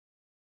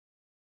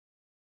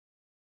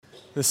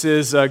This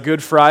is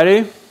Good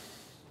Friday,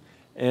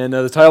 and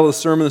the title of the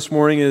sermon this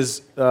morning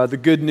is The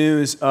Good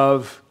News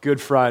of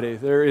Good Friday.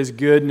 There is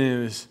good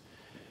news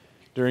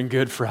during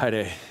Good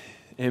Friday.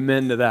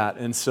 Amen to that.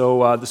 And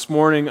so this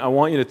morning, I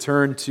want you to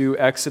turn to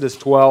Exodus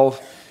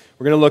 12.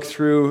 We're going to look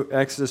through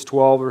Exodus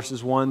 12,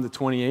 verses 1 to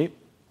 28.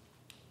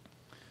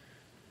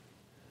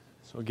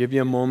 So I'll give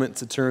you a moment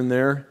to turn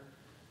there.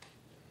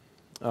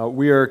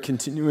 We are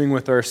continuing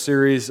with our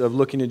series of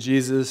looking at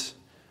Jesus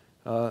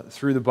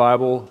through the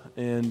Bible,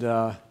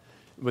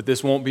 but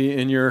this won't be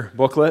in your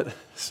booklet,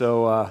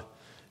 so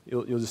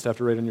you'll just have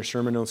to write on your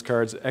sermon notes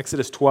cards.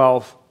 Exodus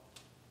 12,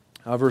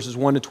 verses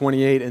 1 to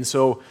 28. And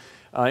so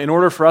in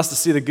order for us to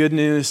see the good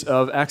news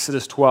of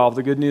Exodus 12,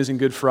 the good news in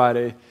Good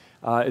Friday,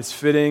 it's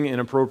fitting and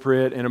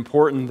appropriate and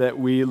important that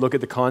we look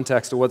at the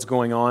context of what's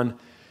going on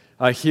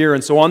here.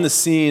 And so on the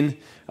scene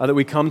that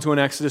we come to in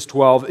Exodus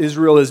 12,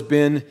 Israel has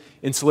been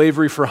in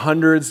slavery for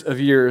hundreds of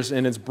years,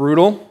 and it's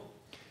brutal.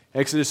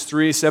 Exodus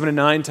 3, 7 and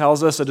 9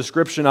 tells us a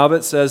description of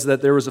it, says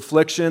that there was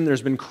affliction,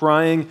 there's been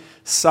crying,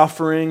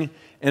 suffering,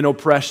 and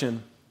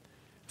oppression.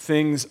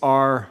 Things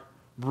are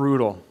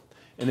brutal.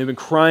 And they've been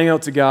crying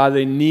out to God.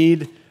 They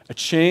need a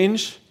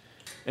change,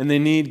 and they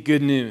need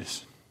good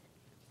news.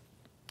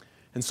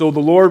 And so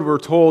the Lord, we're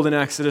told in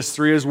Exodus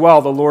 3 as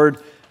well, the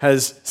Lord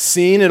has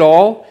seen it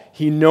all,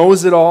 He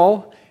knows it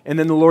all, and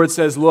then the Lord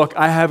says, look,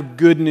 I have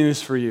good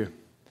news for you.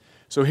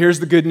 So here's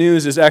the good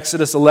news, is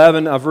Exodus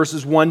 11,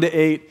 verses 1 to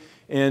 8.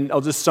 And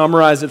I'll just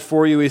summarize it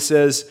for you. He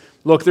says,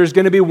 look, there's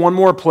going to be one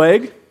more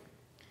plague.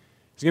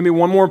 There's going to be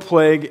one more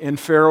plague, and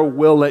Pharaoh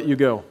will let you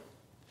go.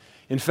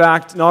 In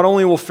fact, not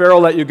only will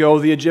Pharaoh let you go,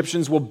 the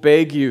Egyptians will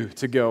beg you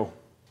to go.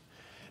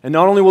 And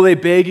not only will they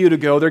beg you to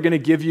go, they're going to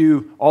give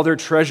you all their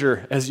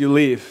treasure as you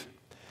leave.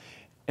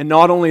 And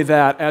not only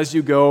that, as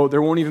you go,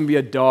 there won't even be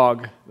a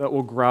dog that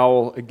will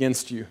growl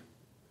against you.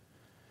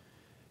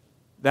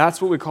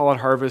 That's what we call at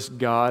Harvest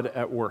God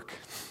at work.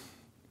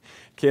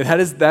 Okay,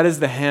 that is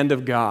the hand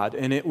of God,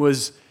 and it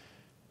was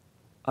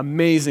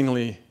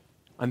amazingly,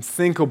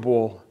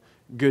 unthinkable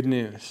good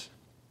news.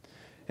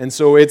 And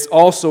so it's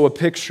also a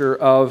picture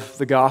of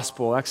the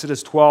gospel.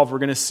 Exodus 12, we're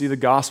going to see the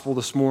gospel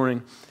this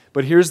morning.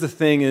 But here's the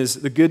thing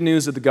is, the good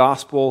news of the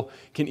gospel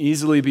can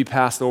easily be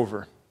passed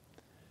over.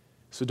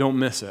 So don't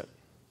miss it.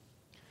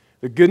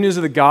 The good news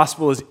of the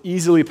gospel is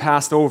easily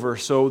passed over.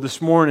 So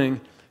this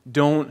morning,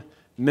 don't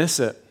miss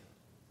it.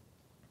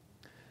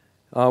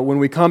 When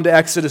we come to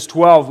Exodus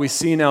 12, we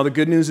see now the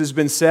good news has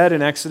been said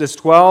in Exodus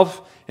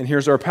 12, and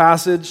here's our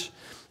passage.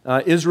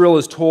 Israel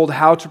is told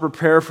how to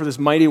prepare for this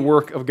mighty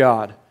work of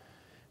God.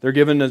 They're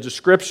given a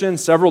description,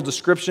 several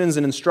descriptions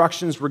and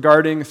instructions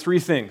regarding three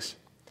things: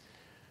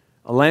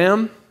 a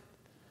lamb,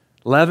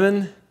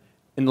 leaven,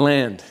 and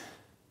land.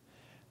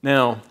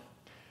 Now,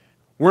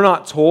 we're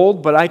not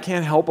told, but I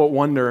can't help but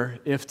wonder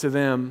if to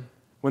them,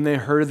 when they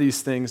heard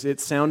these things,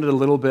 it sounded a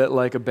little bit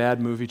like a bad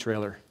movie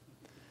trailer.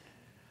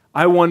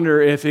 I wonder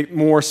if it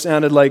more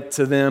sounded like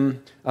to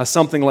them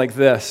something like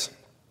this: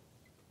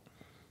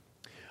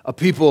 a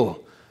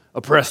people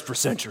oppressed for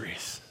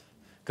centuries,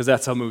 because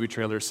that's how movie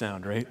trailers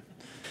sound, right?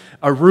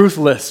 A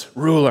ruthless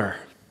ruler.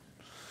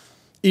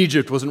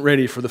 Egypt wasn't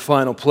ready for the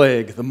final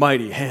plague, the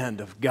mighty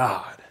hand of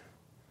God.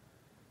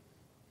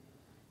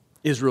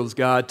 Israel's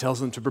God tells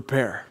them to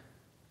prepare.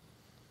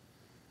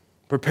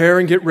 Prepare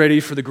and get ready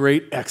for the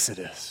great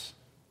Exodus.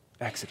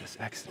 Exodus.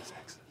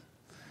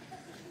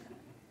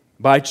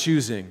 By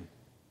choosing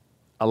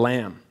a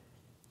lamb,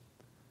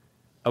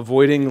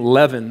 avoiding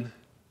leaven,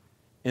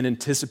 and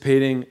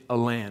anticipating a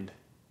land.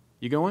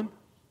 You going?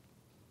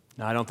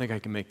 No, I don't think I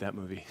can make that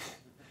movie.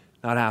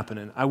 Not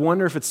happening. I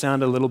wonder if it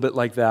sounded a little bit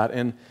like that.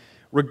 And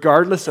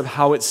regardless of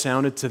how it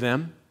sounded to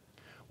them,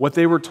 what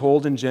they were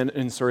told in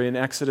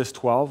Exodus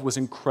 12 was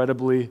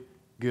incredibly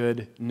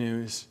good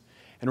news.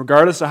 And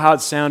regardless of how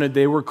it sounded,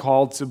 they were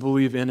called to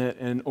believe in it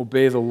and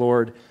obey the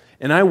Lord.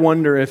 And I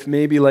wonder if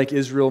maybe like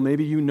Israel,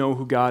 maybe you know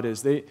who God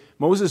is.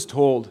 Moses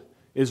told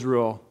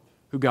Israel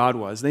who God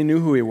was. They knew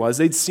who He was.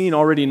 They'd seen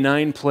already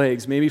 9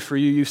 plagues. Maybe for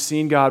you, you've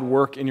seen God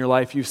work in your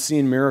life. You've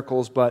seen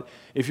miracles. But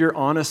if you're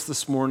honest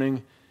this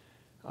morning,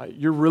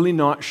 you're really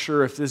not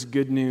sure if this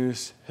good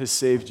news has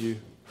saved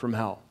you from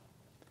hell.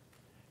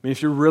 I mean,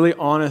 if you're really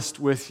honest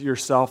with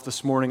yourself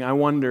this morning, I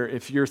wonder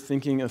if you're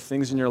thinking of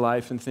things in your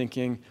life and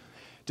thinking,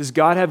 does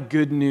God have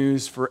good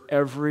news for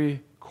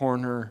every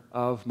corner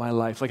of my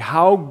life? Like,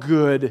 how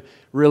good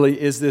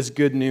really is this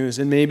good news?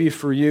 And maybe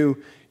for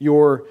you,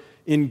 you're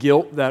in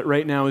guilt that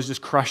right now is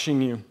just crushing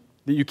you,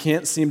 that you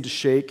can't seem to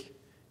shake,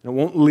 and it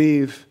won't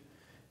leave.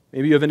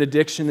 Maybe you have an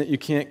addiction that you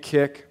can't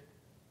kick.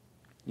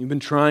 You've been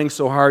trying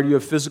so hard. You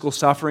have physical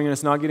suffering, and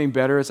it's not getting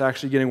better. It's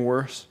actually getting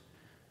worse.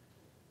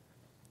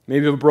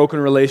 Maybe you have a broken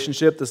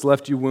relationship that's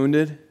left you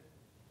wounded.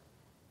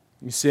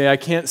 You say, I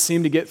can't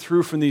seem to get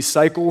through from these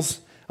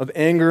cycles of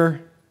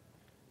anger,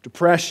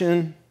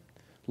 depression,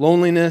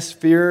 loneliness,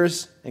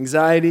 fears,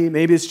 anxiety.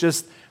 Maybe it's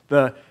just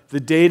the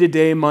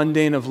day-to-day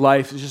mundane of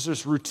life. It's just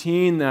this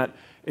routine that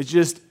it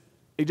just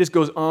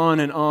goes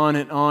on and on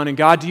and on. And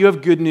God, do you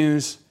have good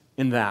news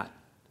in that?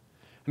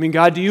 I mean,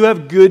 God, do you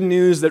have good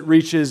news that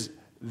reaches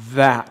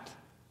that?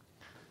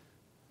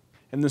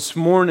 And this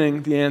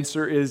morning, the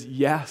answer is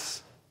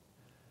yes.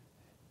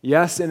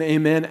 Yes and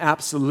amen,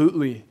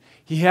 absolutely.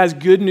 He has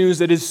good news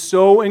that is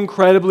so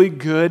incredibly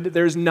good,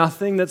 there's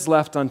nothing that's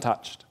left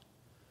untouched.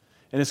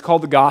 And it's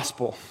called the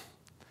gospel.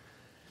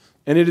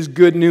 And it is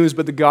good news,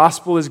 but the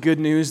gospel is good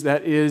news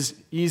that is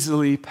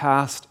easily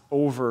passed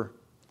over.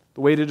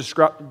 The way to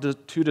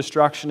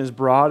destruction is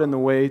broad, and the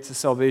way to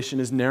salvation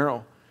is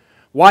narrow.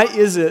 Why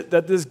is it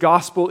that this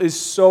gospel is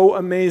so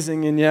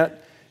amazing and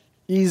yet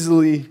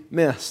easily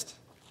missed?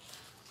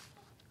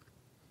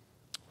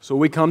 So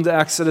we come to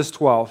Exodus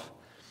 12,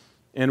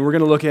 and we're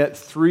going to look at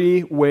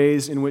 3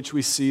 ways in which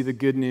we see the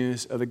good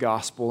news of the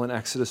gospel in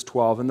Exodus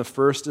 12. And the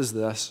first is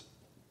this.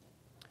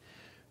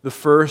 The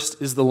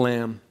first is the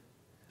Lamb.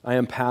 I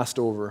am passed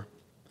over.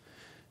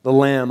 The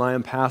Lamb, I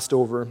am passed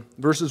over.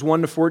 Verses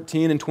 1 to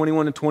 14 and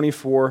 21 to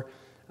 24,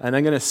 and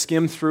I'm going to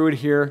skim through it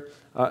here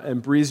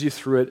and breeze you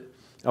through it.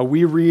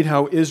 We read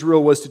how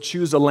Israel was to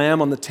choose a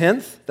lamb on the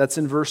 10th. That's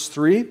in verse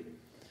 3.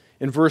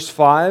 In verse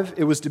 5,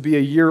 it was to be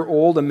a year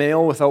old, a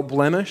male without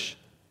blemish.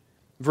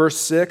 Verse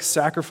 6,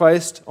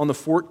 sacrificed on the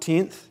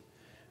 14th.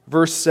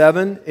 Verse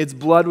 7, its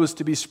blood was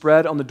to be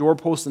spread on the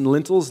doorposts and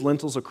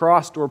lintels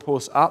across,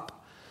 doorposts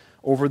up,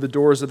 over the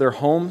doors of their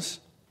homes.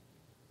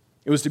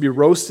 It was to be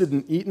roasted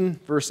and eaten,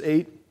 verse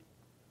 8.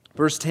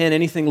 Verse 10,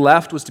 anything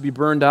left was to be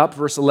burned up.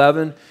 Verse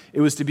 11,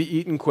 it was to be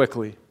eaten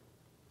quickly.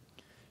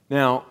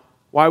 Now,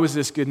 why was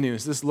this good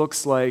news? This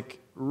looks like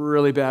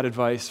really bad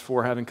advice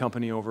for having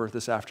company over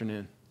this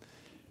afternoon.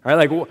 All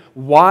right, like,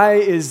 why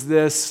is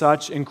this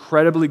such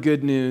incredibly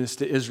good news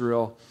to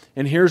Israel?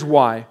 And here's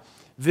why.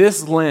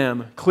 This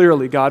lamb,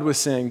 clearly God was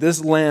saying,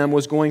 this lamb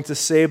was going to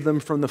save them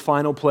from the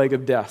final plague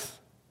of death.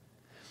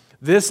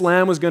 This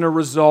lamb was going to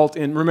result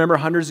in, remember,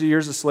 hundreds of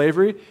years of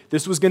slavery?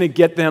 This was going to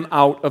get them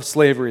out of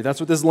slavery. That's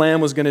what this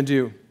lamb was going to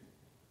do.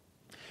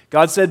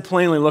 God said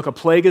plainly, look, a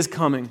plague is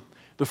coming.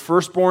 The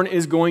firstborn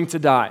is going to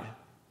die.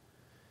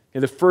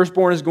 And the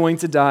firstborn is going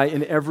to die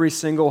in every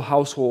single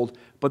household,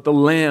 but the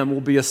lamb will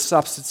be a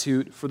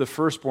substitute for the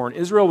firstborn.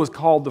 Israel was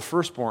called the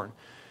firstborn.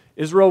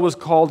 Israel was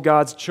called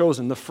God's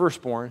chosen, the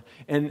firstborn.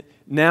 And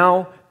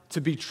now, to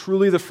be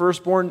truly the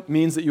firstborn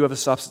means that you have a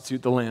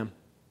substitute, the lamb.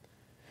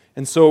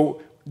 And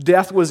so,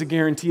 death was a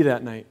guarantee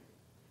that night.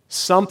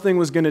 Something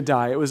was going to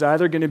die. It was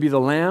either going to be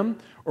the lamb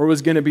or it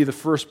was going to be the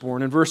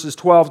firstborn. In verses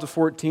 12 to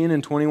 14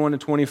 and 21 to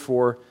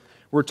 24,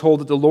 we're told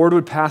that the Lord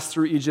would pass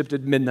through Egypt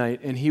at midnight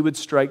and he would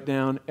strike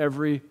down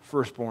every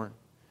firstborn.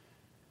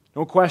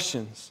 No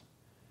questions.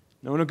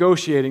 No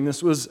negotiating.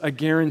 This was a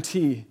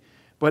guarantee.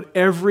 But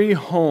every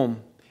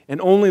home, and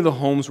only the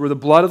homes where the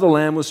blood of the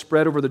lamb was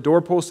spread over the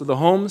doorposts of the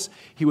homes,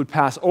 he would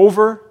pass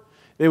over,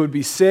 they would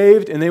be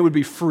saved, and they would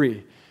be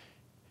free.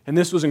 And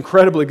this was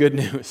incredibly good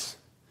news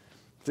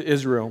to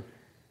Israel.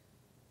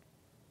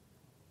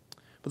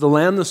 But the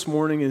lamb this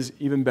morning is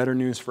even better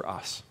news for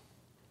us.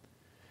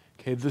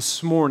 Okay,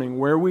 this morning,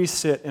 where we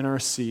sit in our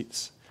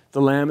seats,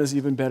 the lamb is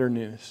even better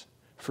news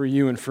for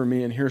you and for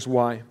me, and here's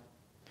why.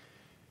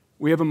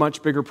 We have a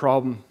much bigger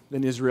problem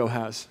than Israel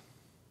has,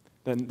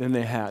 than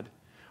they had.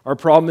 Our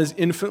problem is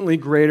infinitely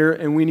greater,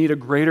 and we need a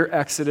greater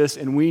exodus,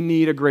 and we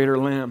need a greater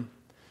lamb.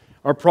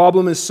 Our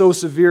problem is so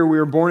severe, we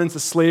were born into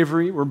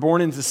slavery, we're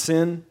born into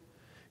sin.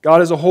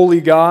 God is a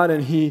holy God,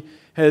 and he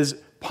has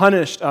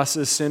punished us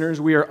as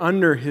sinners. We are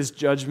under his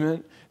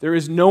judgment. There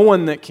is no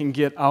one that can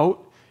get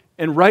out,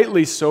 and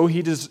rightly so.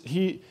 He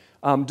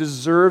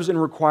deserves and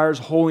requires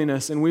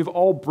holiness, and we've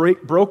all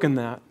broken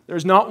that.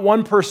 There's not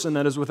one person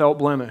that is without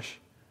blemish.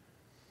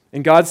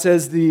 And God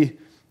says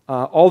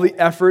all the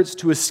efforts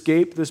to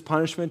escape this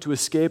punishment, to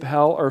escape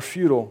hell, are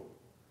futile.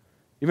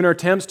 Even our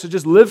attempts to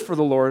just live for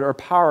the Lord are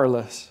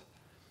powerless.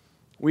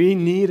 We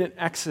need an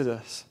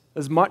exodus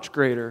that's much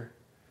greater.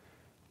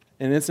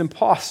 And it's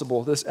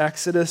impossible. This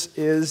exodus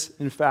is,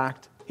 in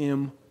fact,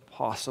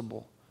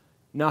 impossible.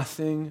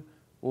 Nothing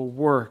will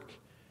work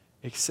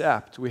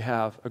except we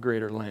have a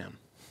greater lamb.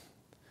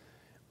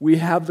 We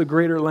have the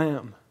greater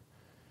lamb.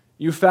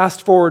 You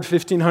fast forward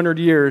 1,500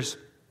 years,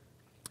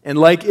 and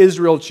like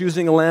Israel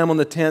choosing a lamb on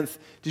the 10th,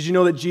 did you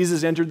know that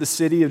Jesus entered the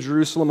city of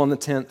Jerusalem on the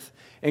 10th,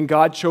 and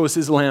God chose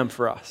his lamb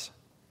for us?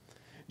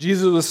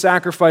 Jesus was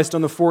sacrificed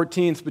on the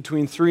 14th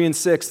between 3 and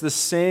 6, the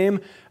same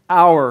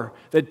hour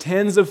that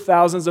tens of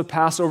thousands of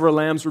Passover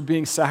lambs were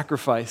being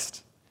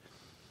sacrificed.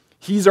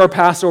 He's our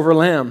Passover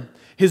lamb.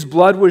 His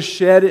blood was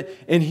shed,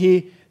 and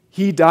he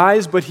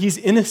dies, but he's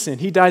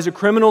innocent. He dies a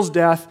criminal's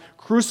death,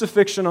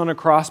 crucifixion on a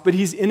cross, but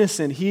he's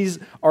innocent. He's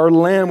our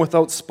lamb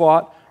without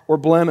spot or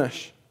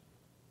blemish.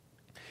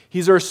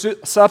 He's our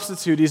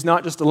substitute. He's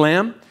not just a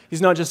lamb.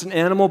 He's not just an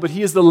animal, but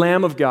he is the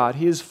Lamb of God.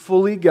 He is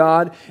fully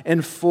God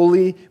and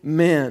fully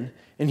man.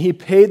 And he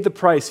paid the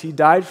price. He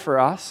died for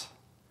us,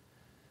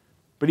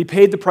 but he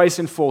paid the price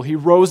in full. He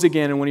rose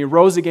again, and when he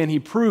rose again, he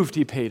proved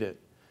he paid it.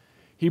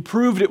 He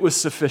proved it was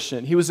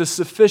sufficient. He was a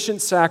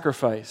sufficient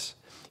sacrifice.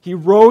 He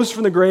rose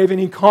from the grave and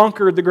he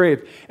conquered the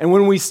grave. And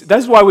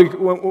that's why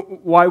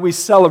we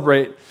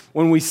celebrate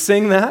when we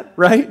sing that,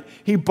 right?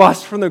 He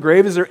bust from the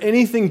grave. Is there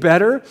anything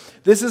better?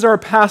 This is our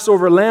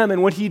Passover lamb,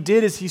 and what he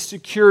did is he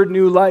secured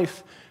new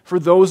life for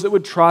those that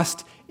would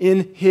trust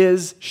in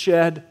his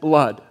shed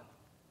blood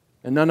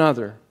and none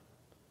other.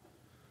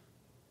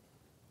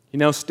 He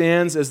now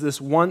stands as this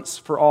once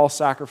for all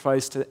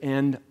sacrifice to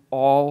end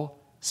all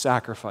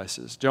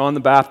sacrifices. John the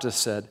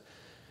Baptist said,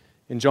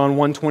 in John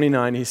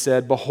 1:29, he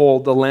said,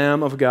 "Behold, the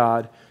Lamb of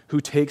God who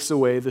takes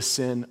away the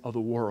sin of the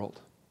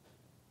world."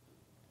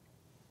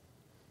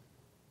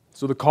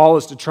 So the call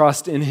is to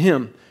trust in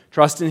him.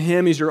 Trust in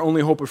him. He's your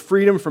only hope of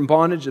freedom from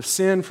bondage of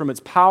sin, from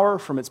its power,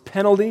 from its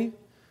penalty.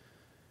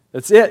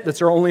 That's it.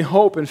 That's our only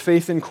hope and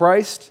faith in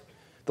Christ,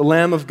 the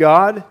Lamb of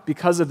God.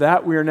 Because of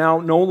that, we are now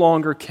no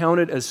longer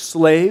counted as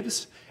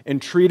slaves and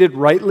treated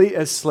rightly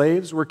as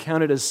slaves. We're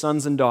counted as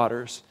sons and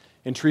daughters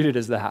and treated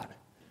as that.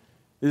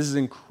 This is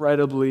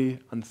incredibly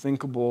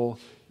unthinkable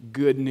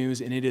good news,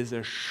 and it is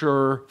a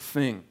sure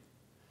thing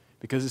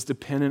because it's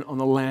dependent on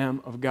the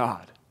Lamb of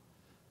God.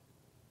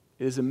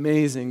 It is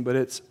amazing, but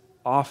it's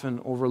often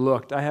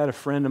overlooked. I had a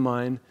friend of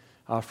mine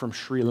from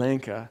Sri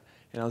Lanka,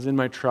 and I was in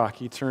my truck.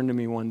 He turned to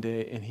me one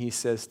day, and he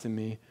says to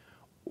me,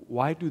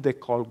 "Why do they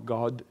call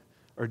God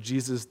or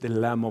Jesus the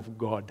Lamb of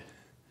God?"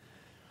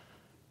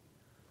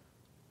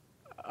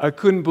 I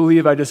couldn't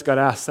believe I just got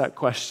asked that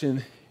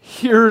question.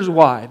 Here's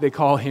why they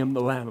call him the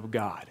Lamb of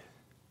God.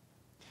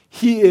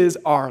 He is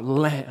our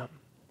Lamb,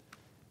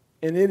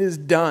 and it is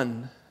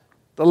done.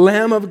 The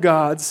Lamb of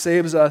God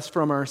saves us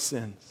from our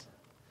sins.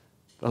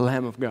 The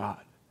Lamb of God.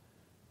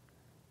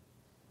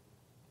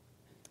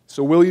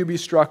 So will you be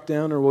struck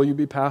down or will you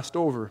be passed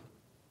over?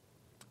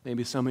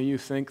 Maybe some of you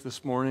think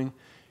this morning,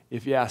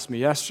 if you asked me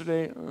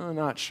yesterday, I'm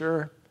not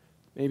sure.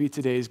 Maybe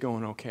today's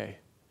going okay.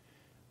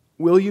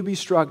 Will you be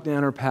struck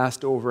down or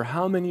passed over?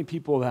 How many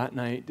people that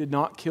night did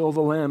not kill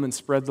the lamb and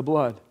spread the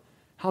blood?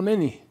 How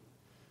many?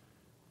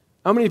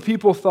 How many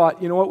people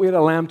thought, you know what, we had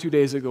a lamb 2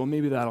 days ago,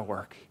 maybe that'll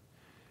work?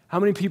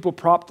 How many people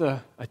propped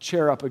a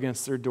chair up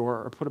against their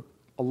door or put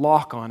a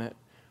lock on it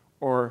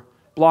or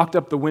blocked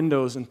up the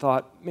windows and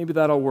thought, maybe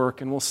that'll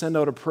work and we'll send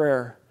out a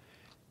prayer?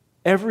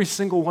 Every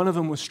single one of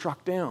them was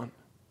struck down,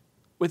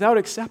 without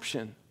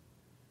exception.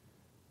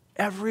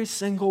 Every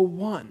single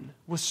one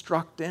was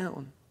struck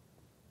down.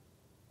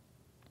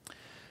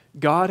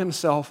 God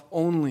himself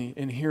only,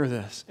 and hear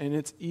this, and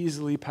it's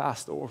easily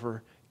passed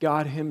over,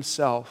 God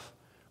himself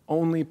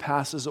only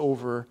passes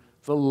over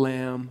the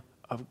Lamb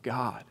of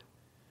God,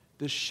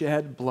 the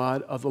shed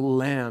blood of the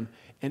Lamb.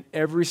 And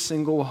every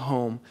single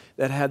home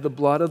that had the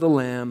blood of the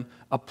Lamb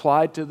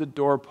applied to the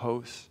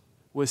doorpost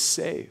was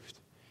saved.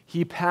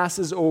 He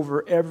passes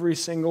over every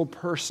single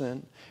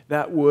person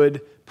that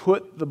would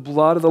put the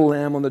blood of the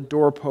Lamb on the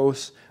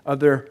doorposts of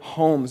their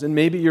homes. And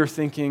maybe you're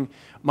thinking,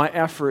 my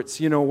efforts,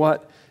 you know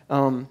what?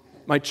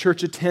 My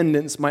church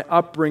attendance, my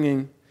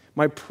upbringing,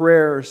 my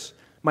prayers,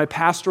 my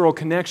pastoral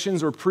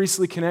connections or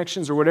priestly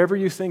connections or whatever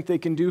you think they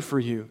can do for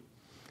you.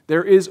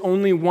 There is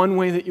only one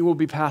way that you will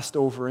be passed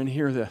over, and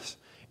hear this.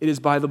 It is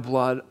by the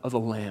blood of the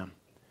Lamb.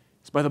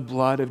 It's by the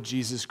blood of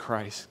Jesus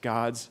Christ,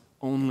 God's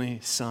only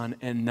Son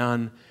and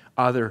none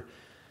other.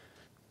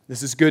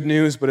 This is good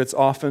news, but it's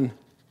often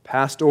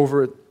passed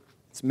over.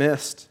 It's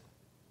missed.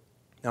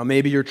 Now,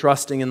 maybe you're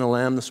trusting in the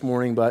Lamb this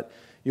morning, but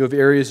you have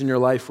areas in your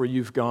life where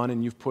you've gone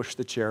and you've pushed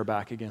the chair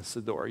back against the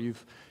door.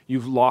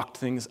 You've locked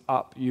things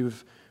up.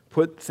 You've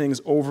put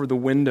things over the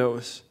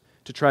windows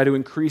to try to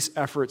increase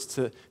efforts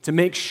to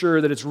make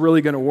sure that it's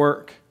really going to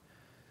work.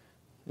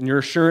 And your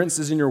assurance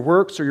is in your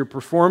works or your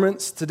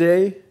performance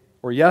today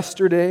or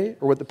yesterday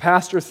or what the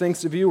pastor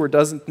thinks of you or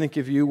doesn't think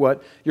of you,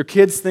 what your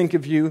kids think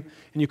of you,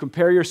 and you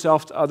compare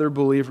yourself to other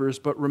believers.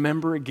 But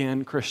remember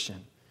again,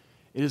 Christian,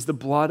 it is the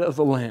blood of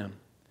the Lamb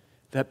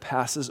that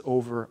passes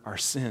over our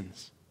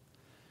sins.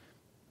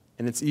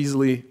 And it's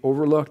easily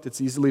overlooked.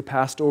 It's easily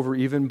passed over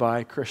even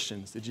by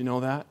Christians. Did you know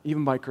that?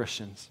 Even by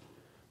Christians.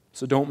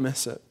 So don't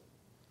miss it.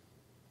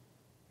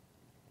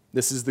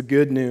 This is the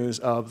good news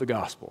of the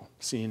gospel,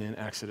 seen in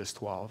Exodus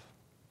 12.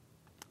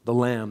 The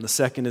lamb. The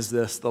second is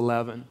this, the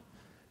leaven.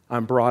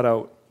 I'm brought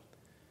out.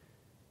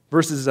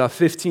 Verses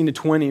 15 to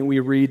 20, we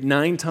read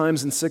 9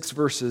 times in 6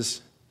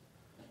 verses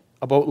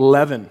about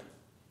leaven.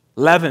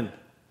 Leaven.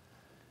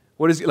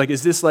 What is it like?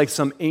 Is this like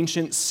some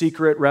ancient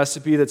secret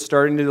recipe that's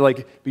starting to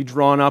like be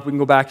drawn up? We can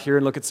go back here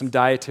and look at some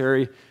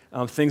dietary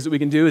things that we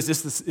can do. Is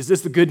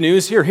this the good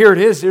news? Here it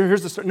is.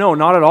 Here's the story. No,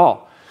 not at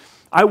all.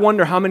 I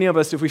wonder how many of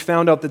us, if we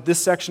found out that this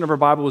section of our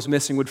Bible was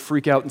missing, would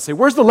freak out and say,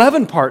 "Where's the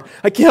leaven part?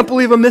 I can't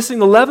believe I'm missing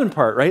the leaven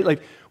part," right?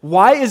 Like,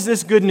 why is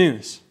this good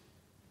news?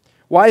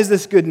 Why is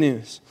this good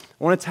news?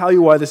 I want to tell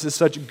you why this is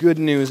such good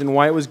news and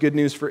why it was good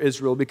news for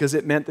Israel, because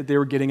it meant that they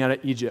were getting out of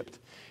Egypt.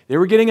 They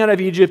were getting out of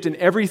Egypt and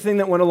everything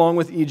that went along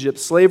with Egypt,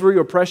 slavery,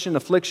 oppression,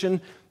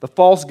 affliction, the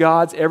false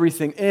gods,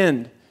 everything.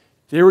 And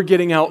they were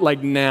getting out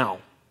like now.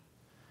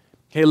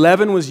 Okay,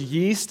 leaven was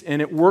yeast and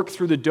it worked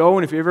through the dough.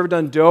 And if you've ever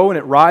done dough and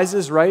it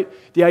rises, right?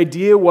 The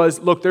idea was,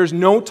 look, there's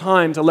no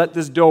time to let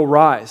this dough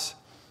rise.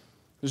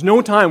 There's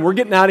no time. We're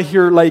getting out of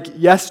here like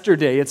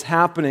yesterday. It's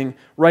happening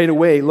right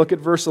away. Look at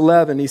verse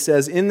 11. He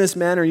says, "In this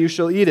manner you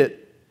shall eat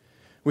it,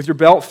 with your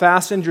belt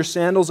fastened, your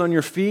sandals on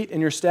your feet, and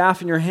your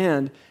staff in your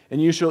hand,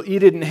 and you shall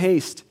eat it in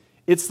haste.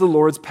 It's the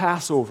Lord's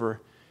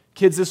Passover."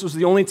 Kids, this was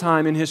the only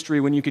time in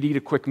history when you could eat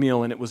a quick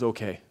meal and it was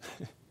okay.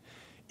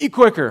 Eat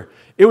quicker.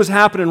 It was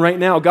happening right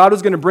now. God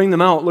was going to bring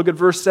them out. Look at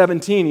verse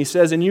 17. He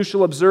says, "And you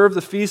shall observe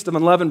the feast of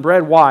unleavened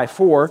bread." Why?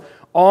 "For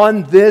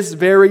on this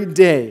very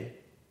day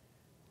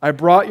I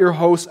brought your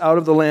hosts out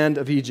of the land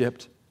of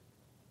Egypt."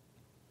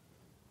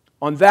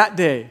 On that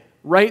day,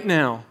 right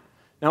now.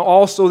 Now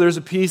also there's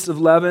a piece of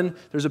leaven.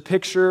 There's a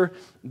picture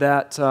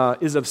that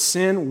is of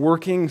sin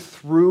working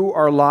through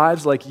our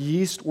lives like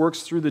yeast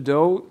works through the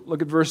dough.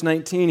 Look at verse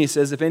 19. He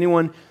says, "If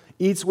anyone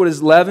eats what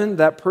is leavened,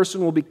 that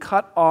person will be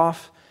cut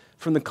off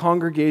from the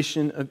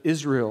congregation of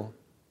Israel."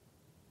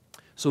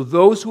 So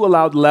those who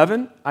allowed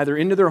leaven, either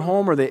into their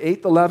home or they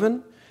ate the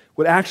leaven,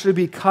 would actually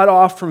be cut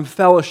off from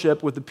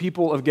fellowship with the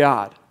people of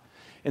God.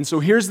 And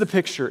so here's the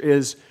picture,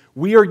 is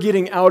we are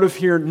getting out of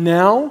here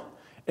now,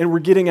 and we're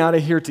getting out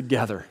of here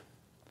together.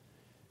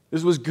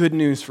 This was good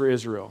news for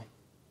Israel.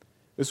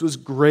 This was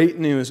great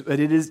news, but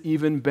it is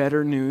even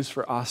better news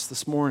for us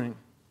this morning.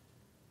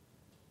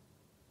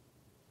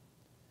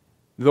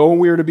 Though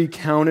we are to be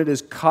counted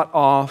as cut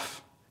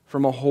off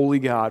from a holy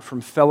God,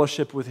 from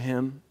fellowship with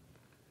Him,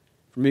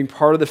 from being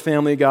part of the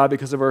family of God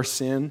because of our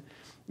sin,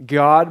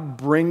 God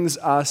brings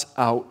us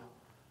out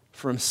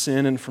from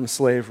sin and from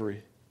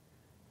slavery,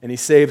 and He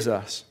saves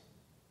us.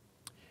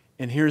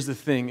 And here's the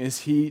thing, is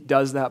He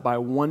does that by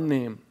one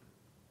name.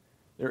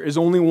 There is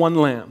only one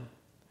Lamb.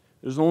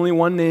 There's only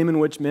one name in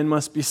which men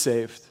must be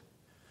saved.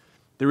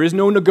 There is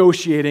no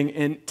negotiating,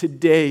 and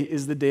today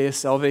is the day of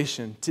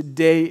salvation.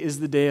 Today is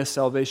the day of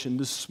salvation.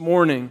 This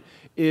morning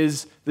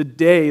is the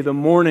day, the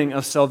morning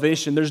of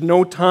salvation. There's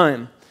no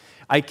time.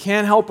 I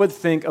can't help but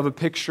think of a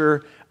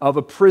picture of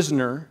a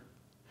prisoner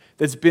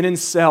that's been in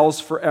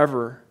cells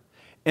forever,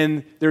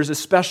 and there's a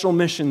special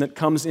mission that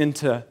comes in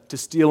to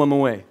steal him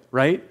away,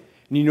 right?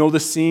 And you know the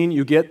scene,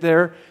 you get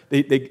there,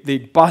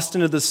 they bust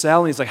into the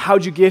cell, and he's like,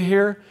 "How'd you get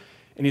here?"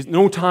 And he's,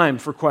 no time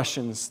for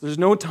questions. There's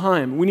no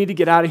time. We need to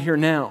get out of here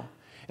now.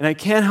 And I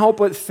can't help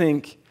but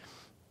think,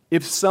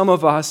 if some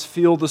of us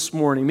feel this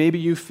morning, maybe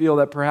you feel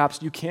that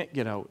perhaps you can't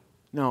get out.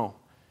 No,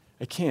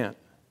 I can't.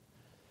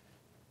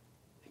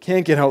 I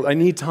can't get out. I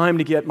need time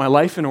to get my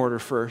life in order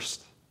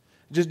first.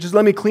 Just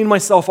let me clean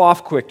myself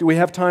off quick. Do we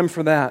have time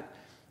for that?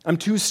 I'm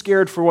too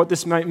scared for what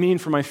this might mean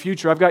for my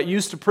future. I've got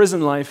used to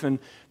prison life, and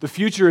the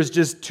future is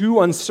just too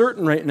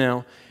uncertain right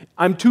now.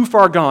 I'm too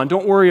far gone.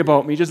 Don't worry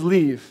about me. Just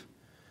leave.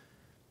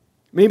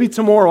 Maybe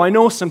tomorrow. I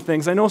know some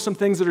things. I know some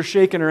things that are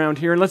shaking around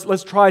here, and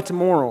let's try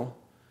tomorrow.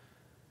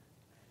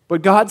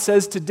 But God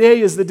says today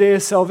is the day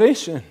of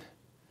salvation.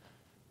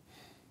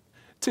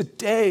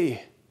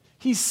 Today.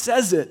 He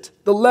says it.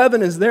 The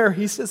leaven is there.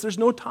 He says there's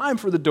no time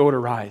for the dough to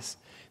rise.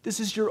 This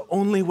is your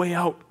only way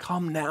out.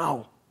 Come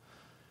now.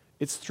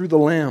 It's through the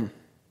Lamb.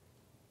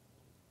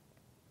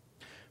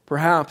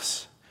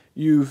 Perhaps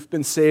you've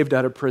been saved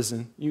out of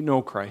prison. You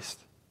know Christ.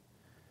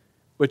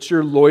 But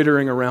you're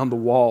loitering around the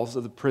walls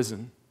of the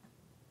prison.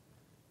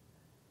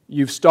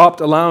 You've stopped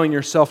allowing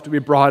yourself to be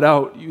brought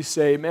out. You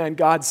say, "Man,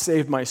 God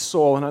saved my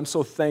soul, and I'm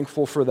so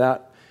thankful for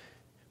that."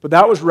 But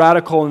that was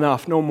radical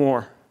enough, no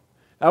more.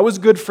 That was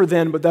good for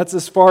then, but that's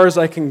as far as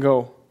I can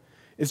go.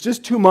 It's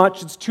just too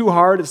much. It's too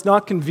hard. It's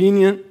not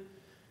convenient.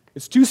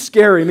 It's too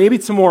scary. Maybe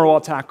tomorrow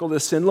I'll tackle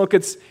this sin. Look,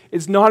 it's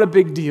not a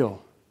big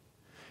deal.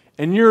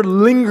 And you're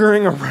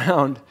lingering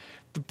around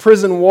the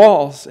prison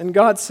walls, and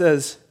God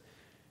says,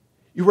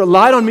 "You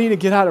relied on me to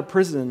get out of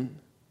prison.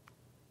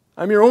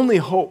 I'm your only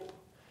hope.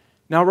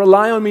 Now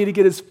rely on me to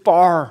get as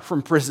far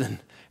from prison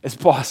as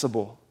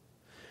possible.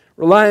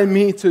 Rely on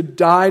me to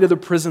die to the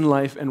prison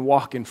life and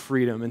walk in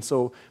freedom." And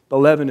so the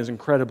leaven is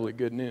incredibly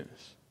good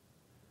news.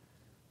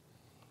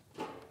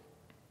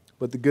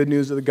 But the good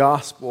news of the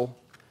gospel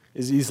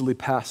is easily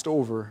passed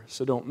over,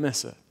 so don't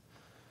miss it.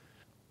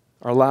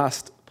 Our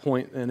last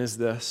point then is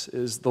this,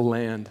 is the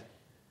land.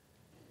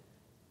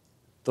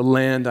 The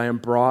land I am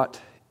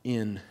brought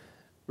in.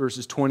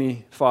 Verse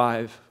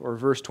 25,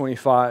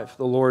 the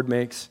Lord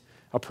makes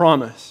a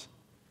promise.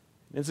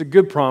 It's a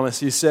good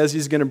promise. He says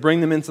He's going to bring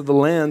them into the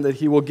land that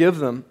He will give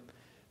them.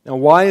 Now,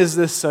 why is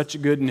this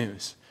such good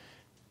news?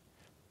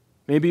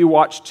 Maybe you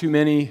watch too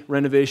many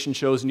renovation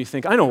shows and you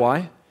think, I know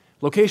why.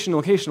 Location,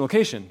 location,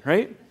 location,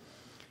 right?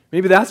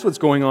 Maybe that's what's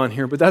going on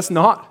here, but that's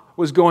not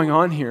what's going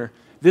on here.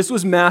 This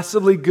was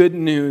massively good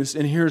news,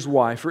 and here's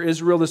why. For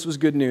Israel, this was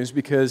good news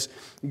because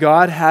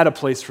God had a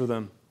place for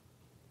them,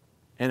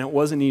 and it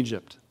wasn't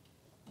Egypt.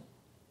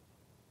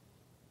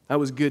 That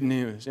was good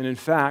news. And in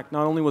fact,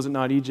 not only was it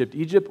not Egypt,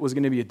 Egypt was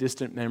going to be a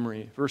distant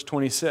memory. Verse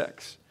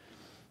 26.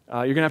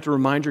 You're going to have to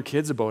remind your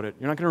kids about it.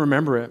 You're not going to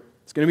remember it.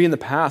 It's going to be in the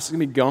past. It's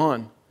going to be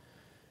gone.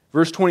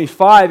 Verse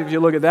 25, if you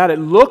look at that, it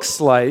looks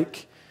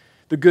like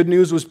the good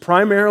news was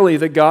primarily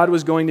that God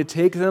was going to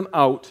take them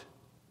out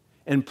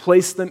and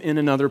place them in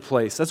another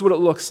place. That's what it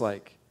looks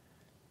like.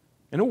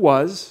 And it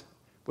was,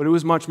 but it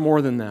was much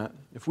more than that.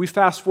 If we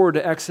fast forward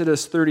to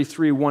Exodus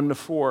 33,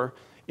 1-4,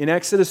 in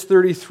Exodus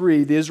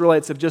 33, the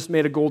Israelites have just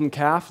made a golden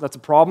calf. That's a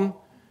problem.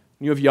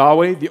 You have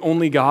Yahweh, the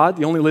only God,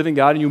 the only living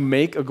God, and you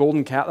make a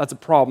golden calf. That's a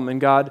problem.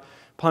 And God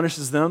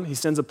punishes them. He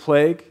sends a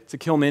plague to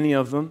kill many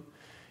of them.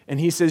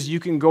 And he says, you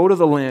can go to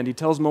the land. He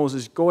tells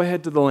Moses, go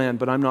ahead to the land,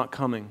 but I'm not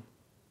coming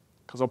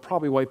because I'll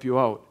probably wipe you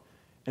out.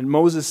 And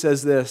Moses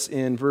says this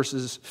in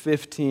verses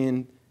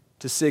 15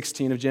 to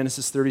 16 of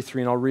Genesis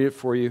 33, and I'll read it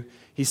for you.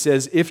 He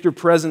says, if your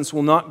presence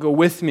will not go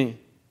with me,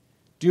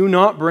 do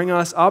not bring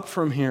us up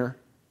from here.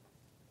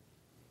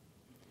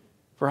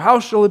 For how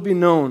shall it be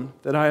known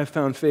that I have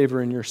found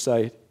favor in your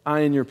sight, I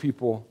and your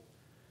people?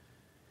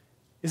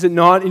 Is it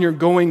not in your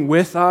going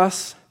with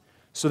us,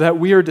 so that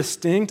we are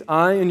distinct,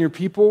 I and your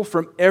people,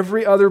 from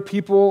every other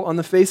people on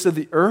the face of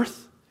the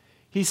earth?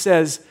 He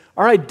says,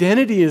 our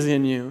identity is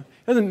in you.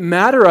 It doesn't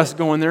matter us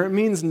going there. It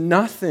means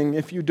nothing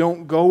if you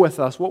don't go with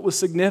us. What was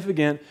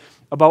significant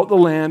about the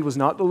land was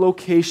not the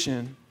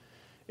location.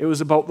 It was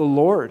about the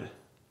Lord.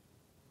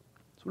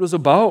 That's what it was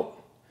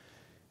about.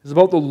 It was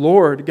about the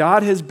Lord.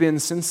 God has been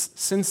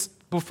since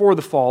before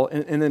the fall,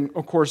 and then,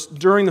 of course,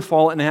 during the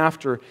fall and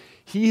after,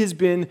 He has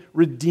been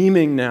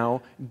redeeming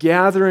now,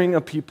 gathering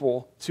a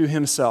people to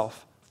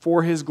Himself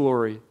for His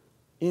glory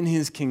in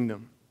His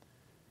kingdom.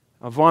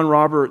 Vaughn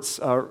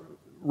Roberts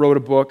wrote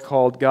a book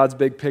called God's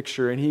Big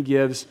Picture, and he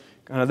gives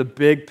kind of the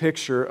big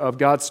picture of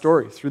God's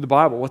story through the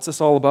Bible. What's this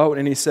all about?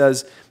 And he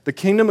says, the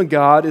kingdom of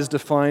God is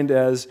defined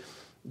as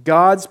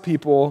God's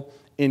people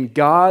in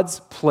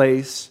God's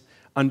place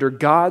under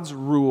God's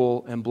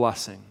rule and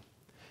blessing.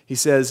 He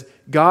says,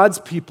 God's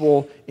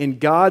people in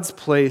God's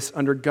place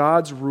under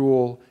God's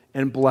rule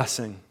and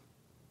blessing.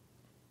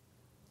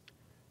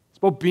 It's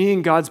about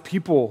being God's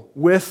people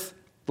with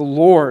the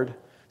Lord.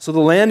 So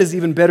the land is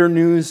even better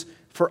news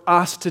for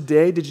us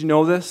today, did you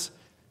know this,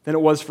 than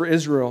it was for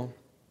Israel.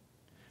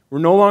 We're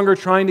no longer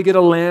trying to get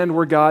a land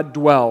where God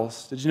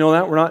dwells. Did you know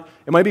that?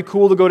 It might be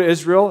cool to go to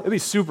Israel. It'd be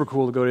super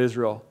cool to go to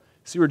Israel.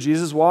 See where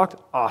Jesus walked?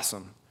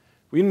 Awesome.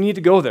 We don't need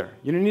to go there.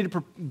 You don't need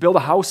to build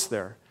a house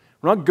there.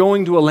 We're not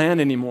going to a land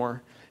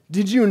anymore.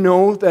 Did you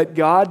know that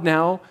God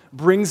now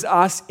brings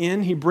us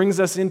in? He brings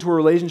us into a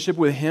relationship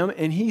with Him,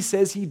 and He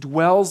says He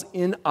dwells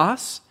in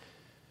us.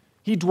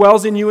 He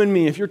dwells in you and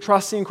me. If you're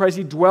trusting in Christ,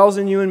 He dwells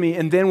in you and me.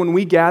 And then when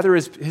we gather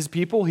as His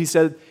people, He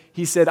said,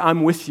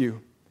 I'm with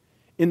you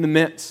in the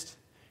midst.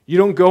 You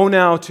don't go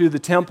now to the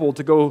temple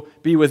to go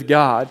be with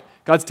God.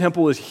 God's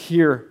temple is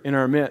here in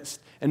our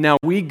midst. And now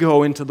we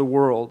go into the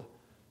world,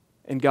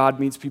 and God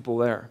meets people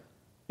there.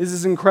 This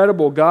is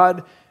incredible.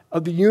 God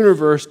of the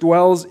universe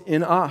dwells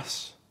in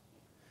us.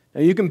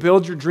 Now you can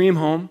build your dream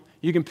home.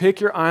 You can pick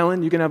your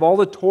island. You can have all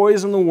the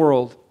toys in the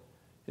world.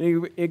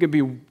 It can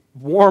be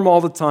warm all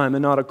the time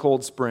and not a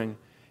cold spring.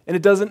 And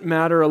it doesn't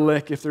matter a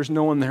lick if there's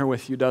no one there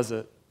with you, does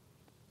it?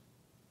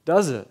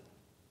 Does it?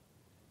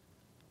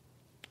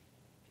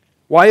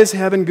 Why is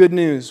heaven good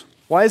news?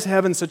 Why is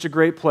heaven such a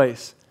great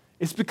place?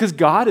 It's because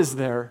God is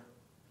there.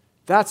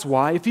 That's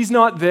why. If He's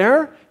not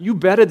there, you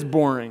bet it's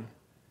boring.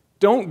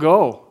 Don't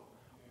go.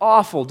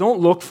 Awful. Don't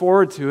look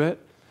forward to it.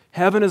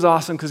 Heaven is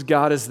awesome because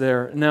God is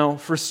there. Now,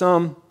 for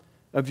some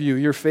of you,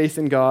 your faith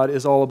in God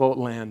is all about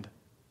land.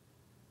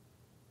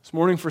 This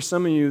morning, for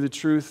some of you, the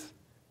truth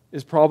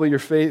is probably your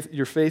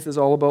faith is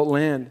all about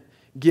land.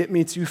 Get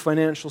me to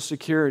financial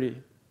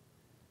security.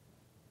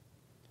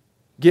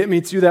 Get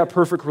me to that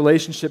perfect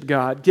relationship,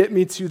 God. Get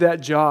me to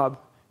that job.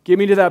 Get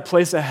me to that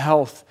place of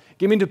health.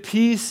 Get me to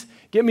peace.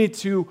 Get me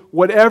to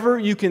whatever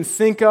you can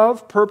think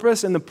of,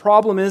 purpose. And the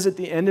problem is, at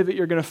the end of it,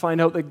 you're going to find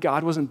out that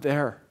God wasn't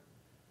there.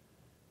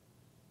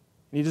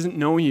 And He doesn't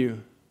know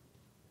you.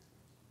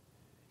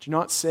 You're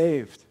not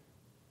saved.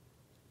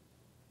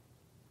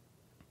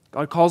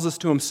 God calls us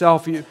to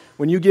Himself.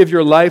 When you give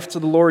your life to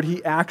the Lord,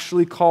 He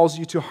actually calls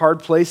you to hard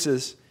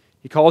places.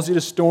 He calls you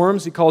to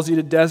storms. He calls you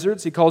to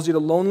deserts. He calls you to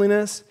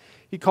loneliness.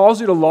 He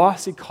calls you to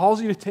loss. He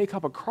calls you to take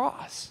up a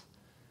cross.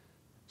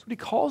 That's what He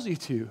calls you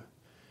to.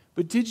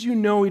 But did you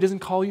know He doesn't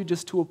call you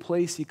just to a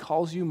place? He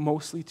calls you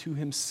mostly to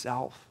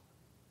Himself.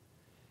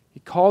 He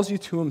calls you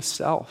to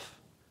Himself.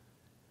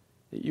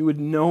 That you would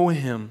know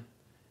Him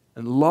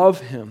and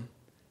love Him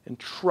and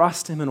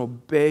trust Him and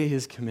obey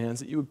His commands.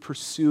 That you would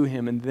pursue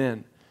Him. And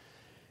then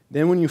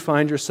when you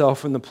find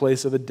yourself in the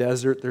place of a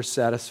desert, there's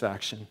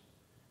satisfaction.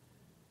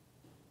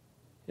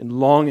 In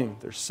longing,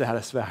 there's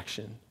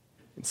satisfaction.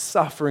 In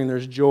suffering,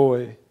 there's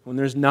joy. When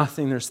there's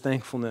nothing, there's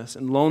thankfulness.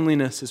 In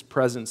loneliness is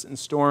presence. In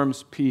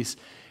storms, peace.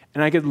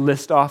 And I could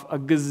list off a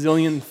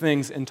gazillion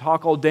things and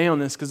talk all day on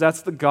this because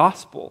that's the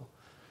gospel.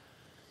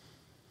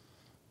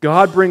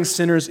 God brings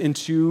sinners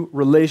into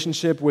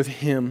relationship with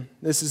Him.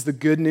 This is the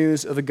good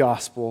news of the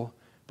gospel,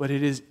 but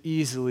it is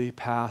easily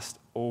passed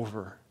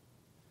over.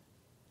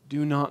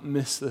 Do not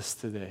miss this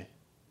today.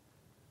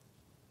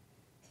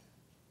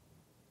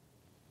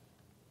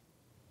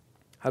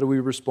 How do we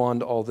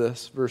respond to all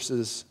this?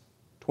 Verses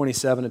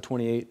 27 to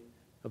 28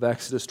 of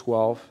Exodus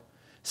 12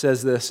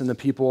 says this, and the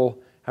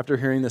people, after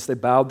hearing this, they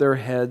bowed their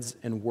heads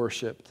and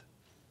worshiped.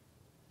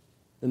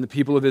 Then the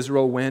people of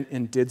Israel went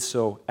and did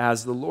so.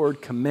 As the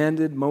Lord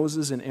commanded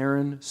Moses and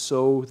Aaron,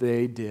 so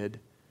they did.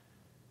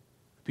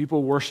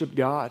 People worshiped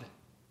God.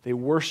 They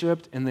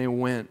worshiped and they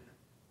went.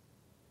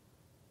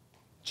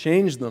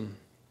 Change them.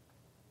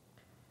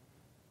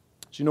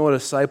 Do you know a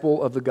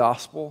disciple of the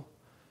gospel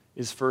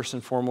is first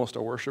and foremost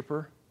a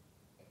worshiper?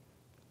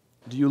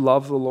 Do you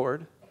love the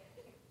Lord?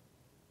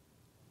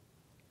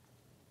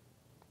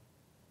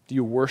 Do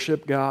you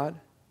worship God?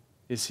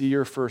 Is He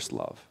your first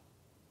love?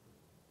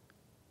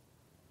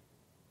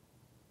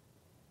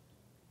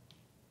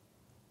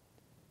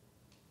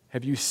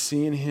 Have you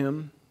seen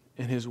Him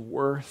and His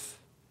worth,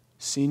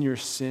 seen your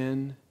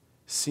sin,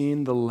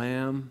 seen the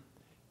Lamb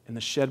and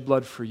the shed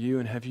blood for you,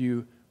 and have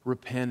you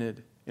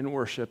repented in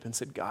worship and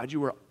said, God,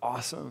 you are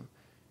awesome,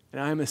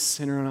 and I am a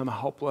sinner and I'm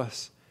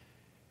helpless?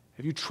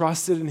 Have you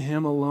trusted in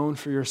Him alone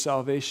for your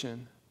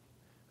salvation?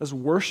 That's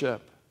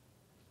worship.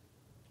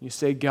 You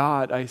say,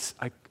 God, I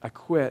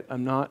quit.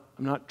 I'm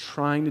not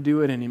trying to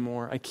do it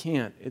anymore. I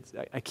can't.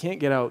 I can't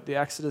get out. The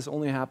Exodus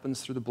only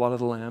happens through the blood of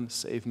the Lamb.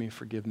 Save me,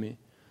 forgive me.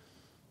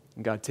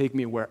 And God, take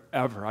me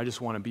wherever. I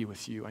just want to be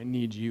with you. I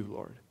need you,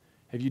 Lord.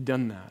 Have you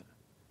done that?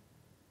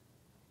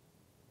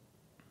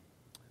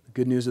 The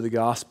good news of the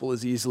gospel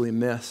is easily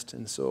missed,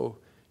 and so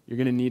you're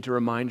going to need to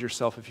remind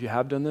yourself, if you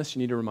have done this, you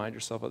need to remind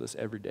yourself of this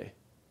every day.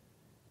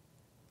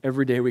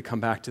 Every day we come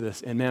back to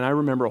this. And man, I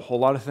remember a whole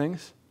lot of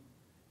things,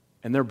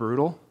 and they're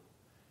brutal,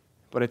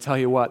 but I tell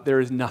you what, there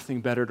is nothing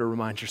better to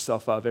remind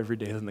yourself of every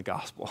day than the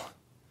gospel.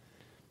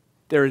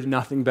 There is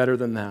nothing better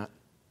than that.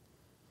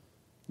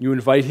 You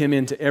invite Him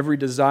into every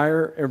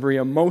desire, every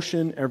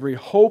emotion, every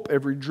hope,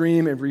 every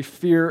dream, every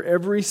fear,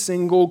 every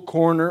single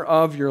corner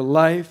of your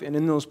life. And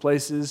in those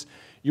places,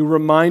 you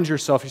remind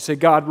yourself, you say,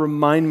 God,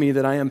 remind me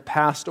that I am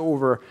passed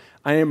over.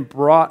 I am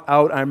brought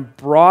out. I'm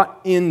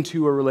brought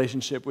into a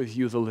relationship with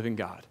you, the living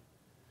God.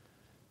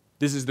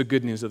 This is the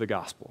good news of the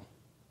gospel.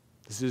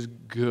 This is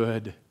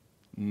good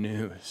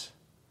news.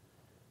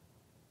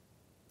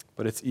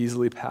 But it's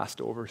easily passed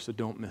over, so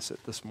don't miss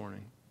it this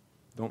morning.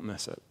 Don't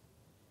miss it.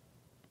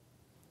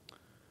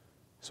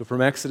 So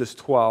from Exodus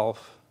 12,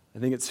 I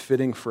think it's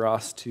fitting for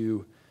us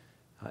to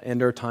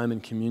end our time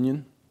in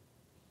communion.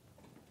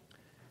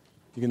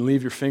 You can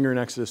leave your finger in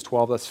Exodus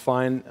 12, that's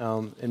fine,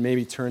 and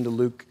maybe turn to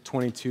Luke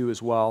 22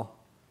 as well.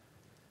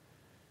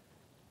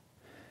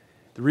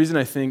 The reason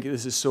I think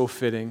this is so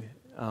fitting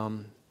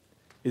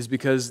is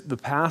because the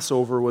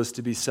Passover was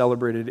to be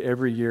celebrated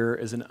every year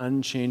as an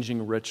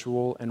unchanging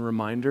ritual and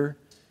reminder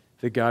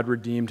that God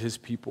redeemed His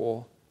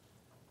people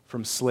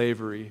from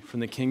slavery,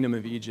 from the kingdom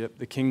of Egypt,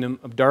 the kingdom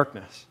of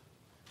darkness.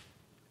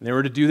 And they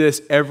were to do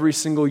this every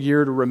single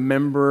year to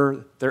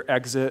remember their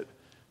exit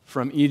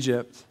from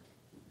Egypt.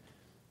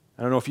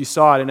 I don't know if you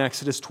saw it in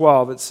Exodus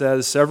 12. It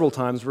says several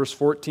times, verse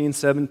 14,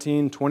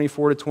 17,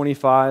 24 to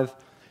 25,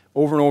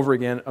 over and over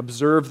again,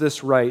 observe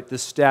this rite,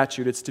 this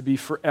statute. It's to be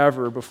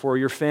forever before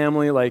your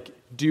family. Like,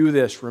 do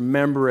this,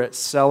 remember it,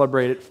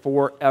 celebrate it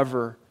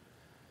forever.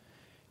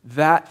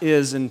 That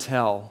is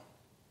until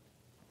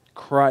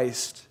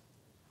Christ,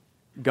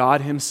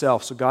 God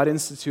Himself, so God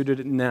instituted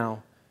it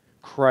now.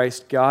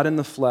 Christ, God in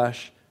the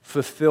flesh,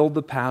 fulfilled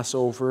the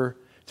Passover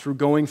through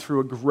going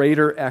through a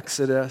greater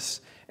exodus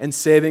and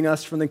saving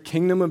us from the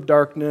kingdom of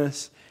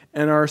darkness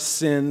and our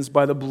sins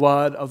by the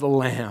blood of the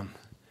Lamb.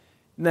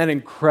 Isn't that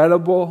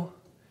incredible?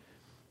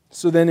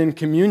 So then in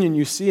communion,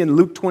 you see in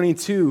Luke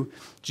 22,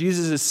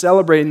 Jesus is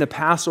celebrating the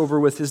Passover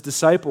with His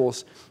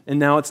disciples. And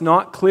now it's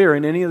not clear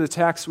in any of the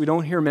texts, we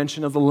don't hear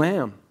mention of the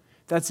Lamb.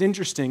 That's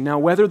interesting. Now,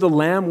 whether the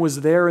Lamb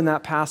was there in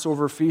that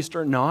Passover feast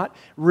or not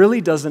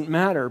really doesn't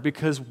matter.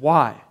 Because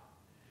why?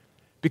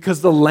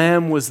 Because the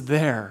Lamb was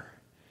there.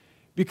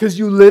 Because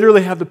you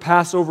literally have the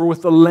Passover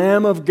with the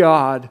Lamb of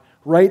God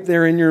right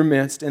there in your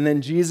midst, and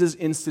then Jesus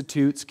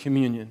institutes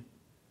communion.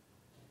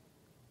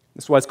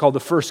 That's why it's called the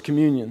first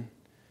communion.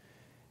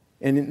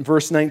 And in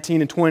verse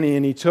 19 and 20,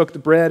 and He took the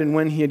bread, and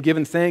when He had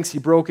given thanks, He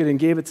broke it and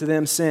gave it to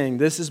them, saying,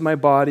 "This is my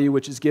body,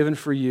 which is given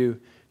for you.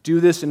 Do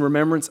this in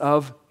remembrance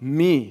of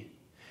me."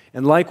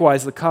 And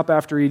likewise, the cup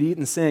after He'd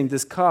eaten, saying,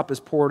 "This cup is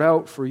poured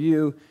out for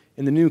you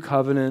in the new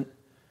covenant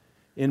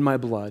in my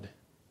blood."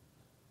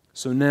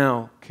 So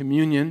now,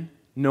 communion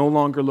no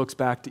longer looks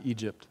back to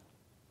Egypt.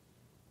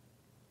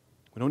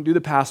 We don't do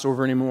the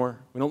Passover anymore.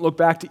 We don't look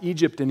back to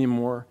Egypt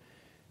anymore.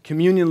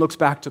 Communion looks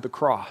back to the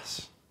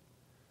cross.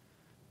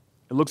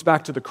 It looks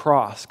back to the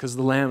cross because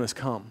the Lamb has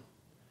come.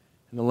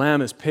 And the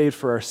Lamb has paid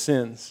for our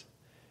sins.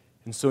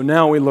 And so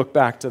now we look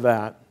back to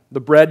that.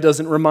 The bread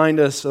doesn't remind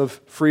us of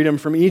freedom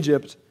from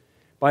Egypt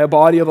by a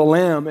body of a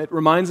lamb. It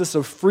reminds us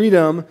of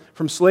freedom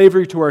from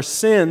slavery to our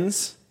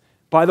sins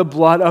by the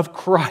blood of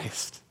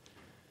Christ.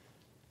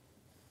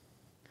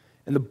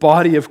 And the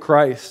body of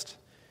Christ.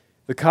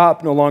 The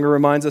cup no longer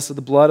reminds us of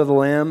the blood of the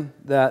Lamb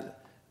that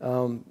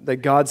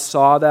God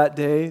saw that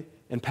day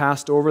and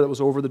passed over, that was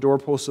over the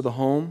doorposts of the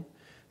home.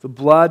 The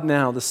blood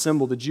now, the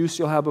symbol, the juice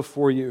you'll have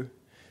before you,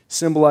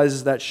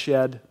 symbolizes that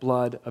shed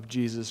blood of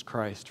Jesus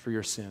Christ for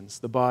your sins,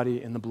 the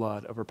body and the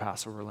blood of our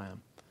Passover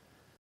Lamb.